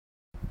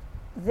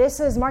This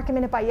is Market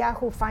Minute by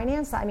Yahoo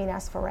Finance. I'm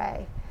Ines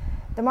Ferre.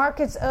 The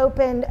markets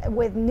opened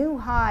with new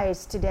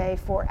highs today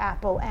for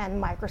Apple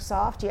and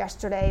Microsoft.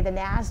 Yesterday, the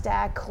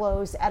NASDAQ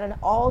closed at an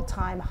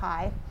all-time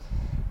high.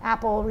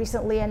 Apple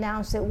recently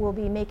announced it will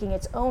be making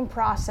its own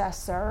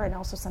processor and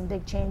also some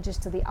big changes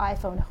to the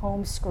iPhone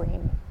home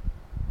screen.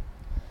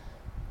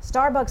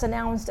 Starbucks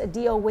announced a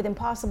deal with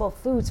Impossible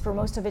Foods for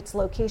most of its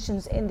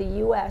locations in the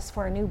U.S.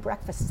 for a new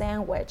breakfast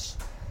sandwich.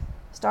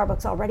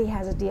 Starbucks already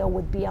has a deal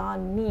with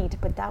Beyond Meat,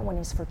 but that one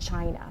is for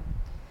China.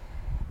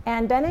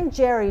 And Ben &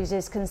 Jerry's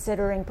is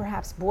considering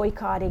perhaps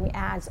boycotting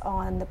ads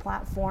on the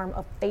platform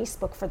of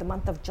Facebook for the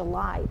month of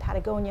July.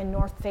 Patagonia,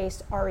 North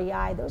Face,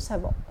 REI, those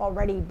have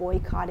already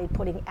boycotted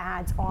putting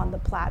ads on the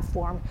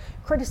platform,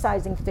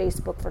 criticizing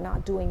Facebook for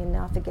not doing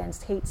enough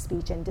against hate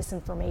speech and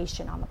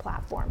disinformation on the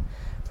platform.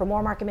 For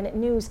more Market Minute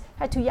news,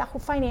 head to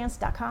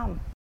yahoofinance.com.